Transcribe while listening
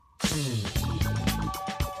And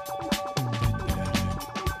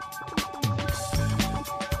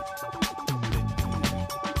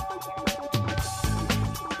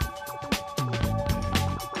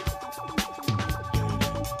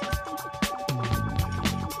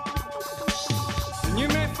you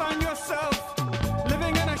may find yourself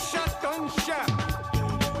living in a shotgun shack.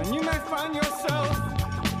 And you may find yourself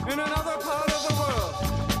in another part of the world.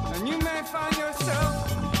 And you may find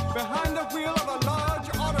yourself behind the wheel of a large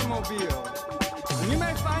automobile. And you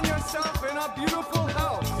may find yourself in a beautiful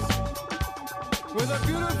house with a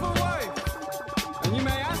beautiful wife. And you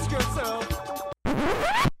may ask yourself,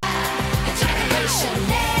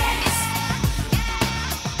 Generation X.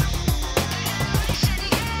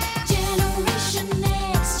 Generation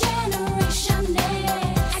X. Generation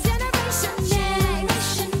X. Generation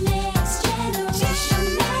X. Generation X. Generation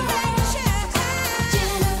X.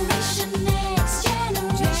 Generation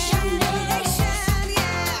X.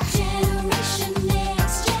 Generation X.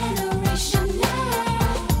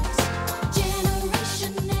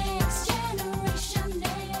 Generation X. Generation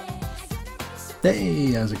X.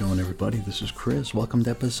 Hey, how's it going, everybody? This is Chris. Welcome to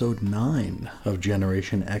episode 9 of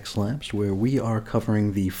Generation X Lapsed, where we are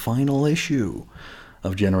covering the final issue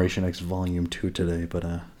of Generation X Volume 2 today. But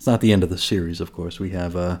it's not the end of the series, of course. We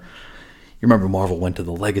have, you remember Marvel went to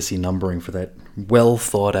the legacy numbering for that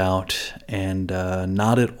well-thought-out and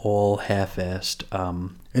not at all half-assed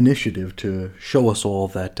initiative to show us all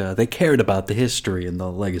that they cared about the history and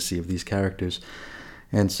the legacy of these characters.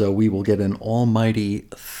 And so we will get an almighty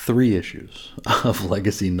 3 issues of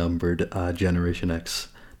legacy-numbered Generation X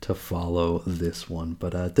to follow this one.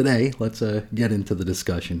 But today, let's get into the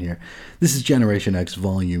discussion here. This is Generation X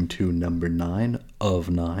Volume 2, number 9 of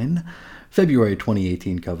 9. February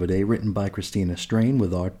 2018 cover day, written by Christina Strain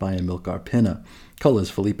with art by Amilcar Pinna. Colors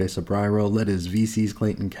Felipe Sobreiro, letters VC's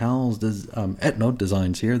Clayton Cowles, Etno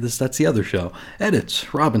designs here, that's the other show.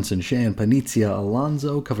 Edits Robinson, Shan, Panizia,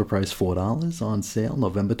 Alonso, cover price $4, on sale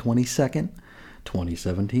November 22nd,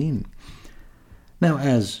 2017. Now,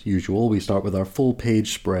 as usual, we start with our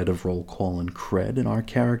full-page spread of roll call and cred, and our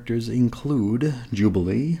characters include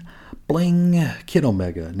Jubilee, Bling, Kid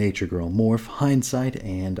Omega, Nature Girl, Morph, Hindsight,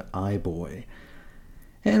 and iBoy.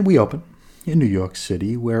 And we open in New York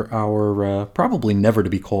City, where our probably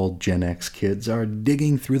never-to-be-called Gen X kids are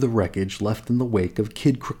digging through the wreckage left in the wake of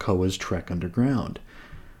Kid Krakoa's trek underground.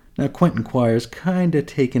 Now, Quentin Quire's kinda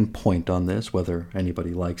taken point on this, whether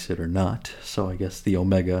anybody likes it or not, so I guess the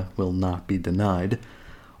Omega will not be denied.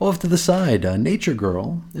 Off to the side, Nature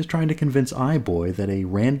Girl is trying to convince iBoy that a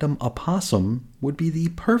random opossum would be the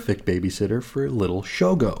perfect babysitter for little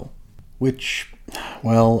Shogo. Which,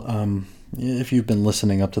 well, if you've been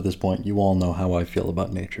listening up to this point, you all know how I feel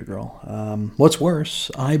about Nature Girl. What's worse,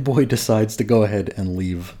 iBoy decides to go ahead and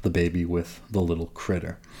leave the baby with the little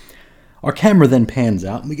critter. Our camera then pans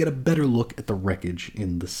out, and we get a better look at the wreckage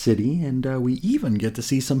in the city, and we even get to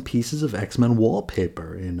see some pieces of X-Men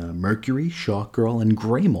wallpaper in Mercury, Shark Girl, and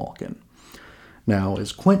Graymalkin. Now,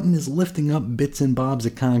 as Quentin is lifting up bits and bobs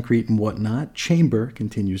of concrete and whatnot, Chamber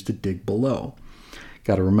continues to dig below.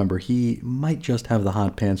 Gotta remember, he might just have the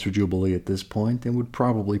hot pants for Jubilee at this point, and would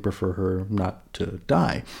probably prefer her not to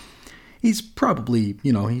die. He's probably,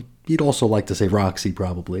 he'd also like to say Roxy,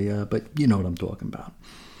 probably, but you know what I'm talking about.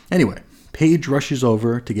 Anyway, Paige rushes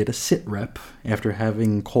over to get a sit rep after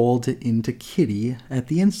having called into Kitty at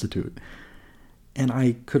the Institute. And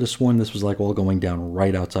I could have sworn this was like all going down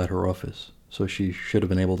right outside her office, so she should have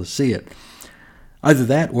been able to see it. Either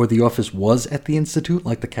that or the office was at the Institute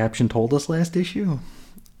like the caption told us last issue.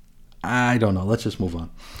 I don't know, let's just move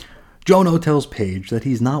on. Jono tells Paige that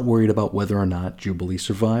he's not worried about whether or not Jubilee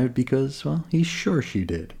survived because, well, he's sure she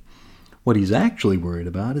did. What he's actually worried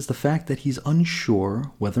about is the fact that he's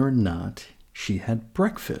unsure whether or not she had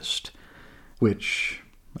breakfast. Which,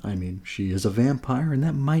 I mean, she is a vampire, and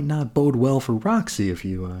that might not bode well for Roxy if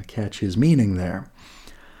you catch his meaning there.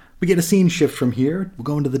 We get a scene shift from here. We're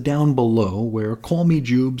going to the down below, where Call Me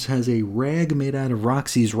Jubes has a rag made out of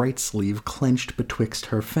Roxy's right sleeve clenched betwixt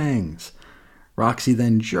her fangs. Roxy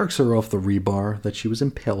then jerks her off the rebar that she was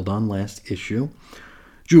impaled on last issue.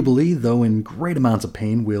 Jubilee, though in great amounts of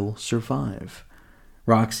pain, will survive.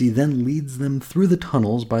 Roxy then leads them through the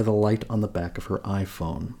tunnels by the light on the back of her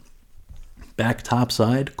iPhone. Back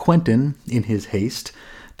topside, Quentin, in his haste,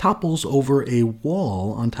 topples over a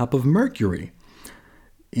wall on top of Mercury.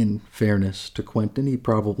 In fairness to Quentin, he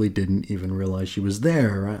probably didn't even realize she was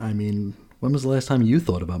there. I mean, when was the last time you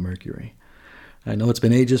thought about Mercury? I know it's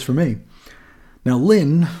been ages for me. Now,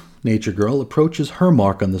 Lynn Nature Girl approaches her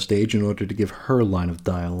mark on the stage in order to give her line of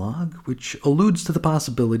dialogue, which alludes to the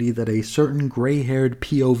possibility that a certain gray-haired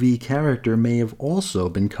POV character may have also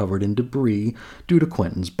been covered in debris due to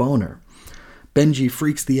Quentin's boner. Benji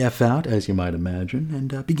freaks the F out, as you might imagine,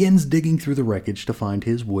 and begins digging through the wreckage to find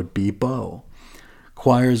his would-be beau.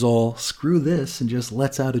 Choir's all, screw this, and just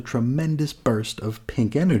lets out a tremendous burst of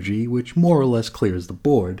pink energy, which more or less clears the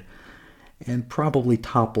board, and probably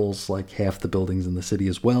topples like half the buildings in the city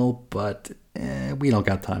as well, but we don't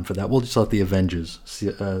got time for that. We'll just let the Avengers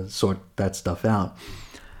sort that stuff out.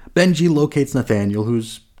 Benji locates Nathaniel,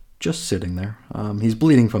 who's just sitting there. He's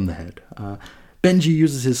bleeding from the head. Benji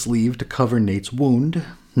uses his sleeve to cover Nate's wound.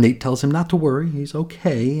 Nate tells him not to worry, he's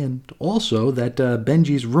okay, and also that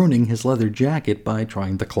Benji's ruining his leather jacket by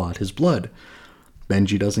trying to clot his blood.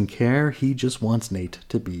 Benji doesn't care, he just wants Nate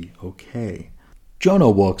to be okay.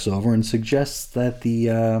 Jono walks over and suggests that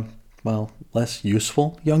the, less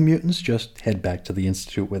useful Young Mutants just head back to the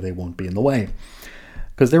Institute where they won't be in the way.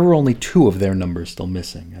 Because there were only 2 of their numbers still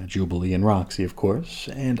missing, Jubilee and Roxy, of course,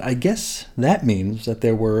 and I guess that means that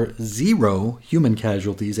there were 0 human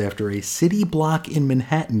casualties after a city block in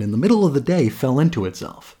Manhattan in the middle of the day fell into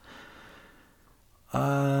itself.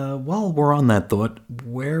 While we're on that thought,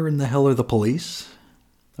 where in the hell are the police?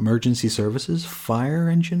 Emergency services? Fire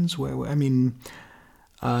engines? The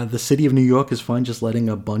city of New York is fine just letting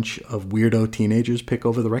a bunch of weirdo teenagers pick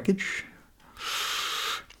over the wreckage?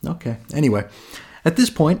 Okay, anyway. At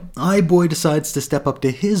this point, I-Boy decides to step up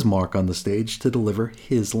to his mark on the stage to deliver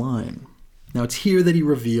his line. Now, it's here that he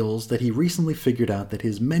reveals that he recently figured out that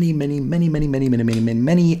his many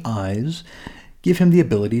eyes give him the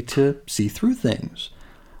ability to see through things.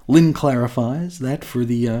 Lynn clarifies that for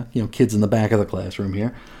the kids in the back of the classroom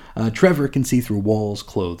here, Trevor can see through walls,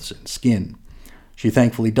 clothes, and skin. She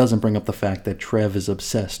thankfully doesn't bring up the fact that Trev is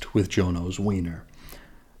obsessed with Jono's wiener.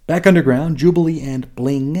 Back underground, Jubilee and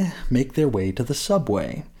Bling make their way to the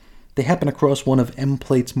subway. They happen across one of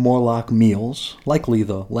M-Plate's Morlock meals, likely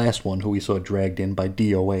the last one who we saw dragged in by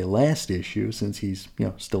DOA last issue, since he's,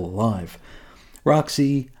 still alive.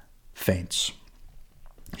 Roxy faints.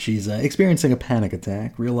 She's experiencing a panic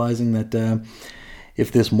attack, realizing that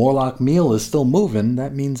if this Morlock meal is still moving,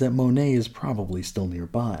 that means that Monet is probably still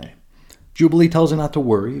nearby. Jubilee tells her not to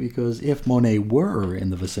worry, because if Monet were in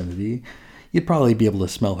the vicinity, you'd probably be able to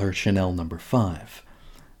smell her Chanel No. 5.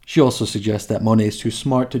 She also suggests that Monet's too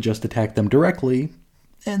smart to just attack them directly,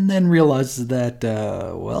 and then realizes that,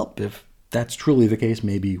 if that's truly the case,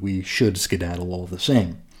 maybe we should skedaddle all the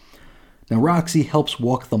same. Now, Roxy helps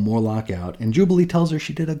walk the Morlock out, and Jubilee tells her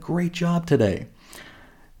she did a great job today,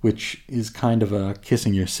 which is kind of a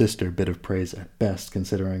kissing your sister bit of praise at best,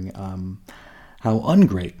 considering how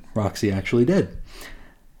ungrate Roxy actually did.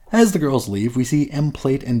 As the girls leave, we see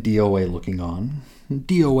M-Plate and DOA looking on.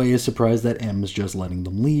 DOA is surprised that M is just letting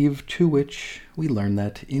them leave, to which we learn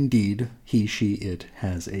that, indeed, he, she, it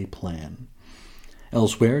has a plan.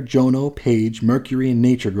 Elsewhere, Jono, Paige, Mercury, and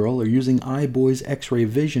Nature Girl are using I-Boy's X-ray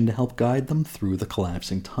vision to help guide them through the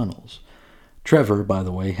collapsing tunnels. Trevor, by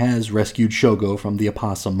the way, has rescued Shogo from the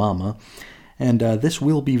Opossum Mama, and this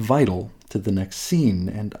will be vital to the next scene,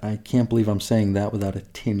 and I can't believe I'm saying that without a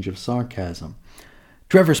tinge of sarcasm.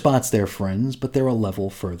 Trevor spots their friends, but they're a level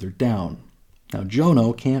further down. Now,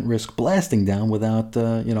 Jono can't risk blasting down without,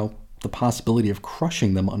 the possibility of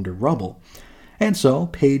crushing them under rubble. And so,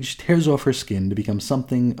 Paige tears off her skin to become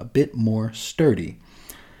something a bit more sturdy.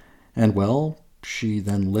 And, she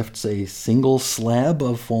then lifts a single slab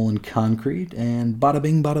of fallen concrete, and bada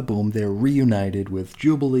bing, bada boom, they're reunited with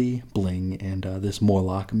Jubilee, Bling, and this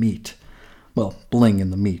Morlock meat. Well, Bling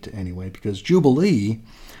and the meat, anyway, because Jubilee,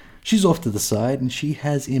 she's off to the side, and she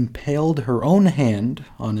has impaled her own hand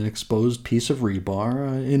on an exposed piece of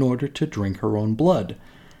rebar in order to drink her own blood.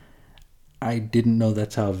 I didn't know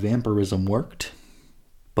that's how vampirism worked,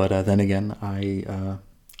 but then again, I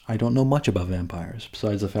don't know much about vampires,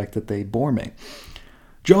 besides the fact that they bore me.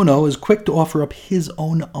 Jono is quick to offer up his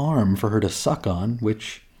own arm for her to suck on,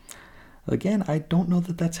 which, again, I don't know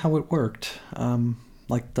that that's how it worked.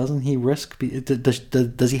 Doesn't he risk...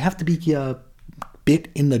 Does he have to be bit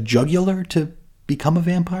in the jugular to become a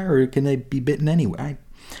vampire, or can they be bitten anyway?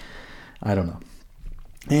 I don't know.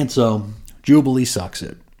 And so, Jubilee sucks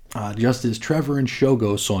it, just as Trevor and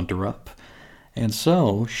Shogo saunter up. And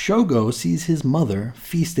so, Shogo sees his mother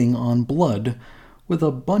feasting on blood with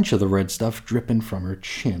a bunch of the red stuff dripping from her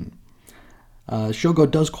chin. Shogo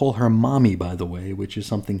does call her mommy, by the way, which is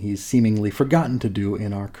something he's seemingly forgotten to do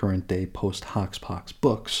in our current-day post-Hoxpox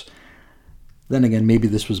books. Then again, maybe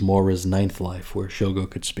this was Moira's 9th life, where Shogo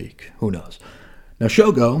could speak. Who knows? Now,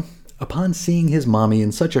 Shogo, upon seeing his mommy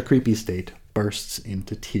in such a creepy state, bursts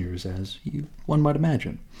into tears, as one might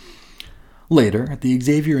imagine. Later, at the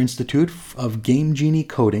Xavier Institute of Game Genie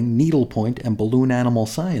Coding, Needlepoint, and Balloon Animal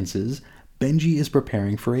Sciences, Benji is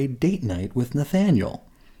preparing for a date night with Nathaniel.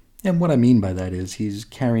 And what I mean by that is he's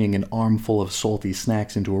carrying an armful of salty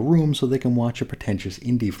snacks into a room so they can watch a pretentious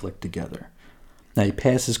indie flick together. Now he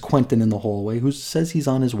passes Quentin in the hallway, who says he's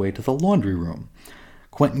on his way to the laundry room.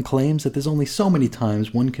 Quentin claims that there's only so many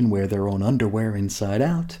times one can wear their own underwear inside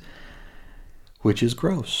out, which is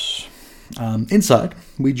gross. Inside,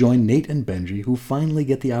 we join Nate and Benji, who finally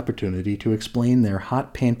get the opportunity to explain their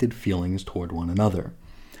hot-panted feelings toward one another.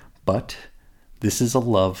 But this is a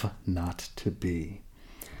love not to be.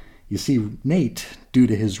 You see, Nate, due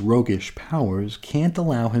to his roguish powers, can't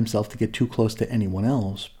allow himself to get too close to anyone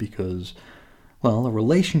else because, well, a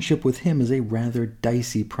relationship with him is a rather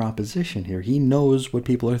dicey proposition here. He knows what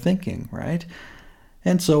people are thinking, right?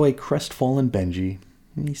 And so a crestfallen Benji,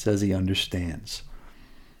 he says he understands.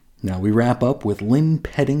 Now we wrap up with Lynn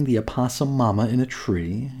petting the opossum mama in a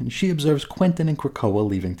tree, and she observes Quentin and Krakoa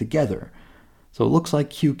leaving together. So it looks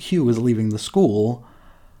like QQ is leaving the school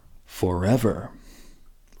forever.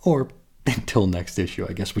 Or until next issue,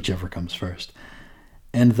 I guess, whichever comes first.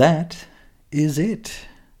 And that is it.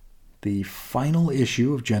 The final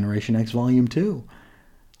issue of Generation X Volume 2.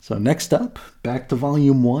 So next up, back to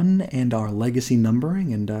Volume 1 and our legacy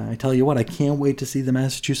numbering. And I tell you what, I can't wait to see the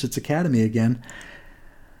Massachusetts Academy again.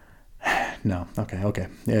 No, okay.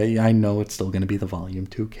 Yeah, I know it's still going to be the Volume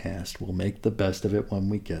 2 cast. We'll make the best of it when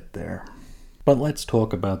we get there. But let's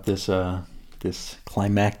talk about this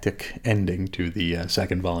climactic ending to the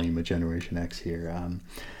second volume of Generation X here.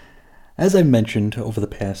 As I've mentioned over the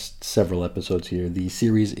past several episodes here, the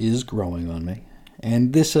series is growing on me,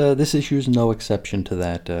 and this issue is no exception to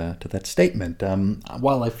that statement.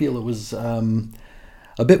 While I feel it was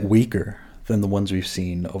a bit weaker than the ones we've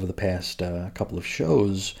seen over the past couple of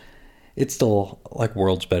shows, it's still like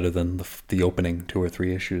worlds better than the opening 2 or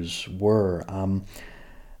 3 issues were.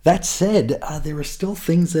 That said, there are still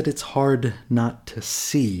things that it's hard not to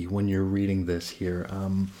see when you're reading this here.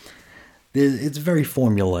 It's very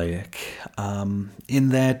formulaic in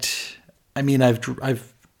that, I mean,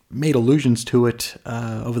 I've made allusions to it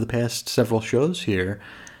over the past several shows here.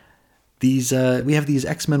 We have these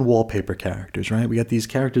X-Men wallpaper characters, right? We got these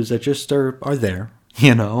characters that just are there,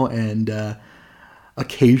 and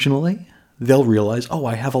occasionally they'll realize, oh,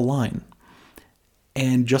 I have a line.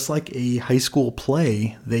 And just like a high school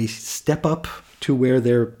play, they step up to where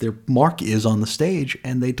their mark is on the stage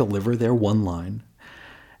and they deliver their one line.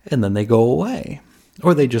 And then they go away.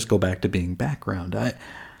 Or they just go back to being background.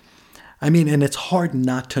 I mean, and it's hard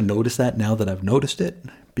not to notice that now that I've noticed it.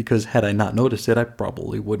 Because had I not noticed it, I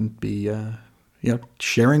probably wouldn't be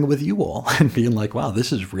sharing it with you all. And being like, wow,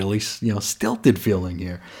 this is really stilted feeling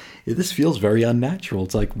here. This feels very unnatural.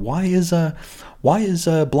 It's like, why is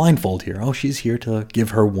Blindfold here? Oh, she's here to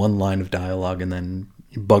give her one line of dialogue and then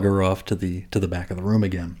bug her off to the back of the room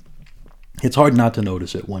again. It's hard not to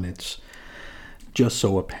notice it when it's just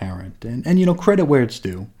so apparent. And credit where it's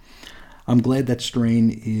due. I'm glad that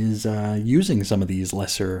Strain is using some of these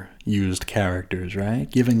lesser used characters, right?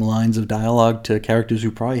 Giving lines of dialogue to characters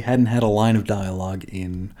who probably hadn't had a line of dialogue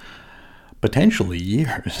in potentially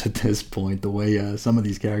years at this point, the way some of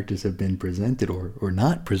these characters have been presented or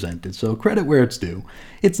not presented. So credit where it's due.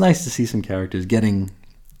 It's nice to see some characters getting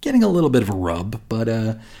a little bit of a rub, but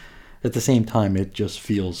at the same time, it just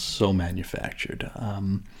feels so manufactured.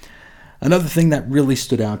 Another thing that really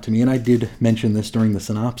stood out to me, and I did mention this during the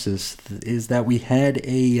synopsis, is that we had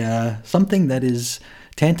something that is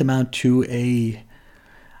tantamount to a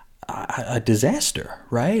disaster,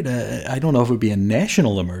 right? I don't know if it would be a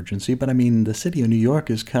national emergency, but I mean, the city of New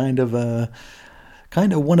York is kind of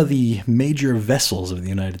one of the major vessels of the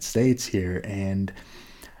United States here, and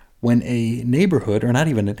when a neighborhood, or not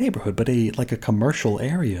even a neighborhood, but a commercial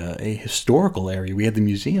area, a historical area, we had the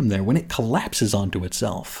museum there, when it collapses onto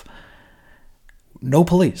itself, no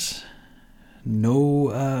police,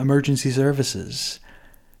 no emergency services.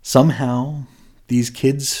 Somehow, these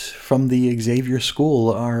kids from the Xavier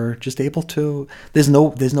School are just able to. There's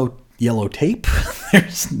no yellow tape.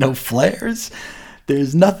 There's no flares.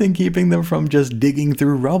 There's nothing keeping them from just digging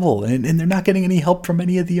through rubble, and they're not getting any help from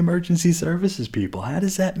any of the emergency services people. How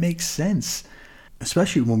does that make sense?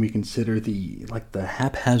 Especially when we consider the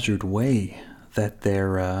haphazard way that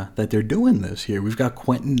they're doing this here. We've got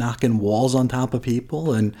Quentin knocking walls on top of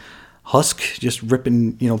people, and Husk just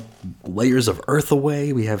ripping, layers of earth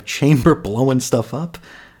away. We have Chamber blowing stuff up.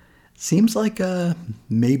 Seems like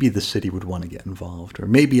maybe the city would want to get involved, or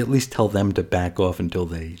maybe at least tell them to back off until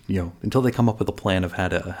they come up with a plan of how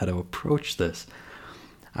to approach this.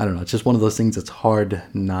 I don't know. It's just one of those things that's hard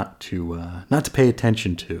not to pay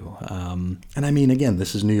attention to. And I mean, again,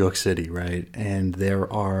 this is New York City, right? And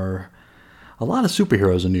there are a lot of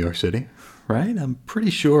superheroes in New York City, right? I'm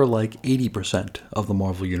pretty sure like 80% of the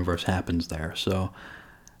Marvel Universe happens there. So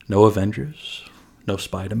no Avengers, no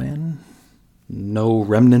Spider-Man, no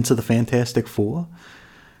remnants of the Fantastic Four.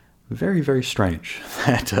 Very, very strange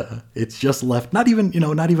that it's just left, not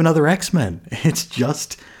even other X-Men. It's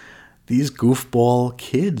just these goofball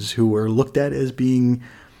kids who are looked at as being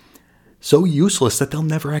so useless that they'll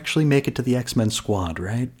never actually make it to the X-Men squad,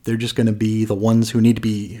 right? They're just going to be the ones who need to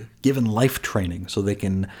be given life training so they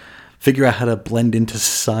can figure out how to blend into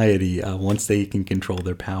society once they can control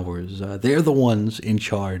their powers. They're the ones in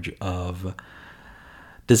charge of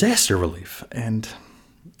disaster relief, and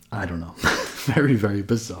I don't know. Very, very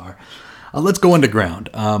bizarre. Let's go underground.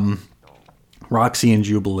 Roxy and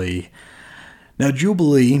Jubilee. Now,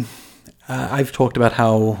 Jubilee, I've talked about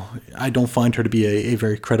how I don't find her to be a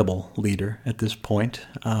very credible leader at this point,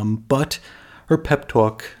 but her pep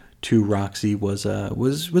talk to Roxy was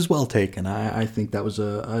well taken. I think that was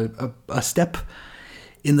a step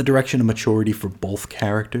in the direction of maturity for both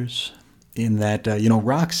characters. In that,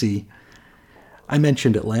 Roxy, I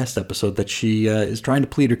mentioned it last episode that she is trying to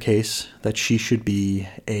plead her case that she should be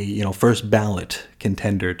a first ballot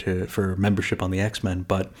contender for membership on the X-Men,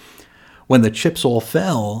 but when the chips all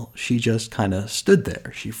fell, she just kind of stood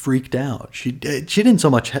there. She freaked out. She didn't so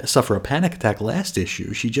much suffer a panic attack last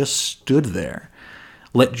issue. She just stood there,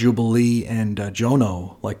 let Jubilee and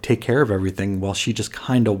Jono take care of everything while she just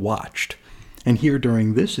kind of watched. And here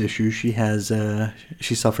during this issue, she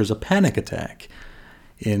suffers a panic attack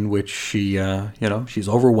in which she's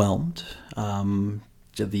overwhelmed.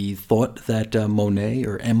 The thought that Monet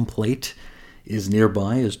or M-Plate is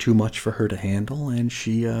nearby is too much for her to handle, and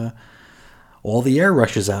she all the air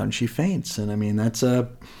rushes out and she faints. And I mean, that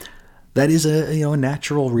is a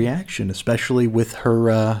natural reaction, especially with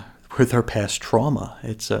her past trauma.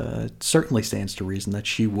 It certainly stands to reason that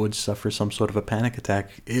she would suffer some sort of a panic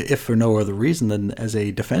attack, if for no other reason than as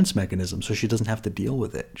a defense mechanism, so she doesn't have to deal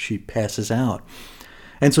with it. She passes out.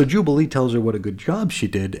 And so Jubilee tells her what a good job she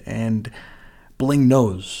did, and Bling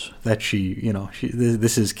knows that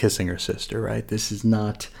this is kissing her sister, right? This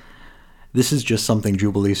is just something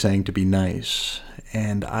Jubilee's saying to be nice.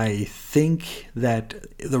 And I think that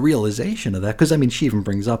the realization of that, because I mean, she even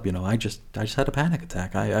brings up, I just had a panic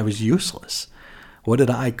attack. I was useless.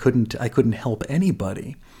 I couldn't help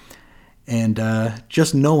anybody. And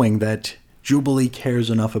just knowing that Jubilee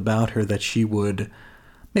cares enough about her that she would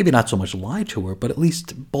maybe not so much lie to her, but at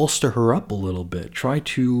least bolster her up a little bit. Try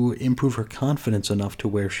to improve her confidence enough to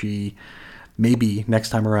where she maybe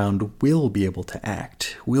next time around will be able to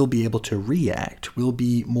act, will be able to react, will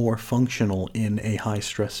be more functional in a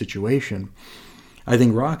high-stress situation. I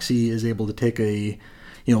think Roxy is able to take a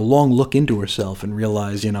long look into herself and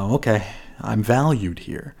realize, okay, I'm valued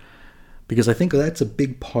here. Because I think that's a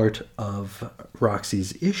big part of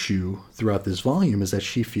Roxy's issue throughout this volume, is that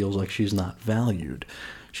she feels like she's not valued.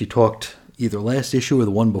 She talked either last issue or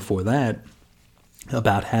the one before that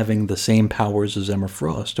about having the same powers as Emma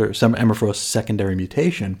Frost, or Emma Frost's secondary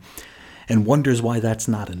mutation, and wonders why that's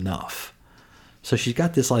not enough. So she's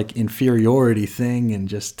got this inferiority thing and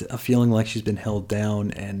just a feeling like she's been held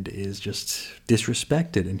down and is just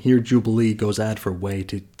disrespected. And here Jubilee goes out of her way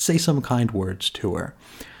to say some kind words to her,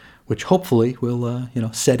 which hopefully will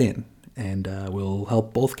set in and will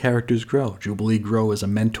help both characters grow. Jubilee grow as a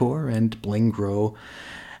mentor, and Bling grow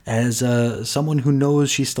as someone who knows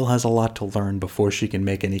she still has a lot to learn before she can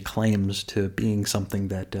make any claims to being something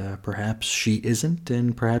that perhaps she isn't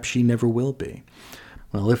and perhaps she never will be.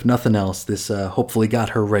 Well, if nothing else, this hopefully got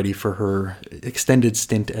her ready for her extended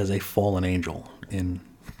stint as a fallen angel in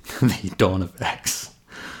the Dawn of X.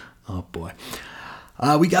 Oh boy.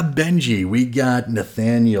 We got Benji, we got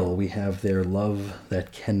Nathaniel, we have their love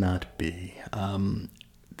that cannot be.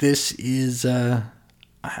 This is,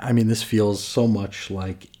 this feels so much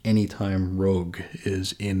like any time Rogue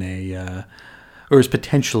is in or is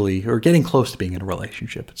potentially, or getting close to being in a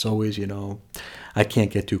relationship. It's always, I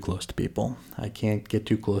can't get too close to people. I can't get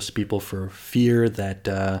too close to people for fear that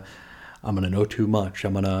I'm going to know too much.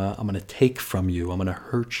 I'm going to take from you. I'm going to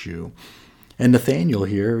hurt you. And Nathaniel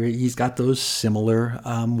here, he's got those similar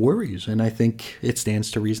worries, and I think it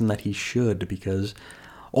stands to reason that he should, because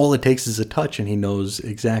all it takes is a touch, and he knows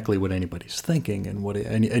exactly what anybody's thinking and what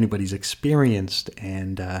anybody's experienced,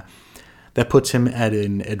 and that puts him at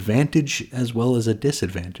an advantage as well as a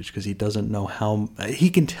disadvantage, because he doesn't know how.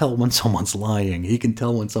 He can tell when someone's lying. He can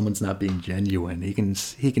tell when someone's not being genuine. He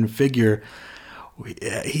can figure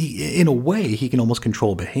he, in a way, he can almost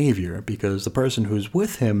control behavior because the person who's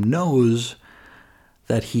with him knows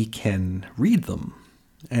that he can read them.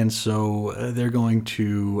 And so they're going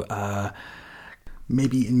to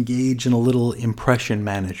maybe engage in a little impression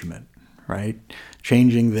management, right?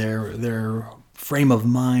 Changing their frame of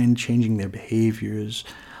mind, changing their behaviors,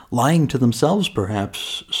 lying to themselves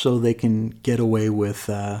perhaps so they can get away with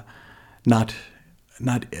not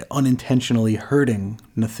unintentionally hurting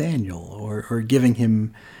Nathaniel or giving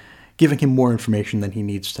him more information than he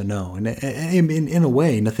needs to know. And in a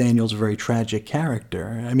way, Nathaniel's a very tragic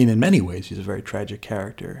character. I mean, in many ways, he's a very tragic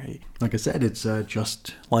character. Like I said, it's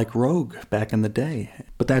just like Rogue back in the day.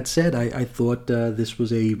 But that said, I thought this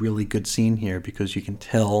was a really good scene here because you can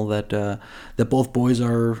tell that both boys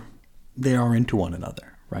are into one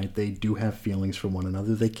another, right? They do have feelings for one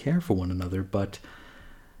another. They care for one another, but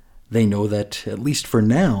they know that, at least for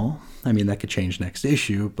now, I mean, that could change next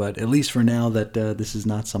issue, but at least for now, that this is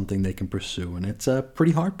not something they can pursue, and it's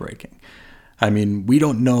pretty heartbreaking. I mean, we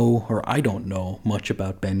don't know, or I don't know, much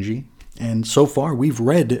about Benji, and so far we've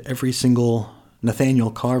read every single Nathaniel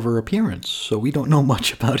Carver appearance, so we don't know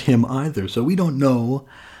much about him either, so we don't know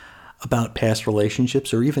about past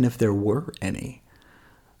relationships, or even if there were any.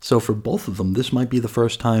 So for both of them, this might be the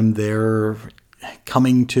first time they're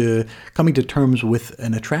coming to terms with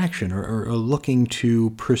an attraction or looking to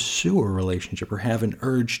pursue a relationship or have an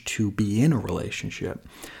urge to be in a relationship.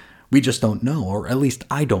 We just don't know, or at least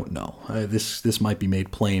I don't know. This might be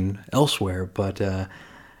made plain elsewhere, but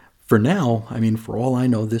for now, I mean, for all I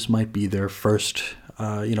know, this might be their first,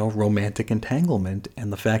 romantic entanglement,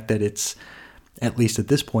 and the fact that it's, at least at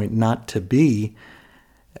this point, not to be,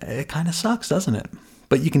 it kind of sucks, doesn't it?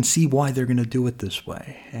 But you can see why they're going to do it this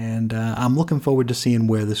way. And I'm looking forward to seeing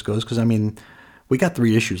where this goes because, I mean, we got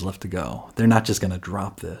 3 issues left to go. They're not just going to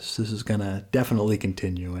drop this. This is going to definitely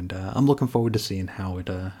continue. And I'm looking forward to seeing how it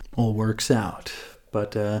all works out.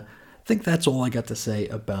 But I think that's all I got to say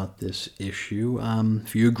about this issue.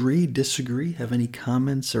 If you agree, disagree, have any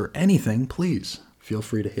comments or anything, please feel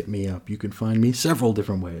free to hit me up. You can find me several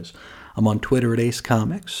different ways. I'm on Twitter at Ace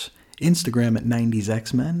Comics, Instagram at 90s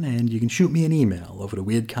X-Men, and you can shoot me an email over to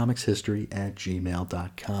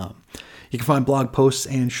weirdcomicshistory@gmail.com. You can find blog posts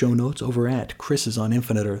and show notes over at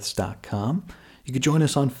chrisisoninfiniteearths.com. You can join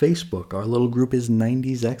us on Facebook. Our little group is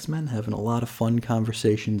 90s X-Men, having a lot of fun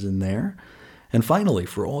conversations in there. And finally,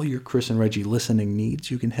 for all your Chris and Reggie listening needs,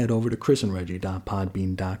 you can head over to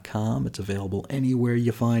chrisandreggie.podbean.com. It's available anywhere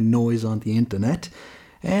you find noise on the internet.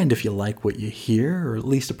 And if you like what you hear, or at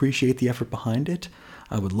least appreciate the effort behind it,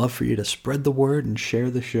 I would love for you to spread the word and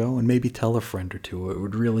share the show and maybe tell a friend or two. It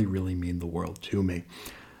would really, really mean the world to me.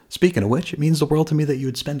 Speaking of which, it means the world to me that you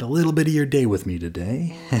would spend a little bit of your day with me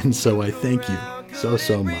today. And so I thank you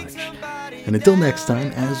so much. And until next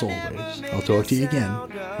time, as always, I'll talk to you again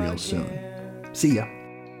real soon. See ya.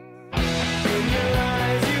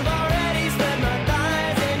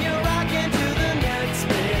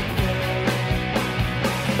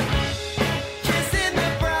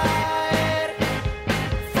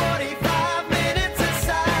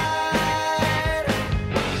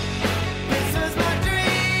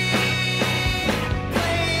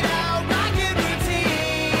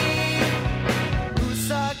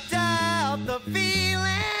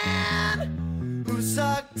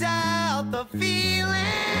 Sucked out the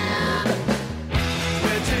feeling.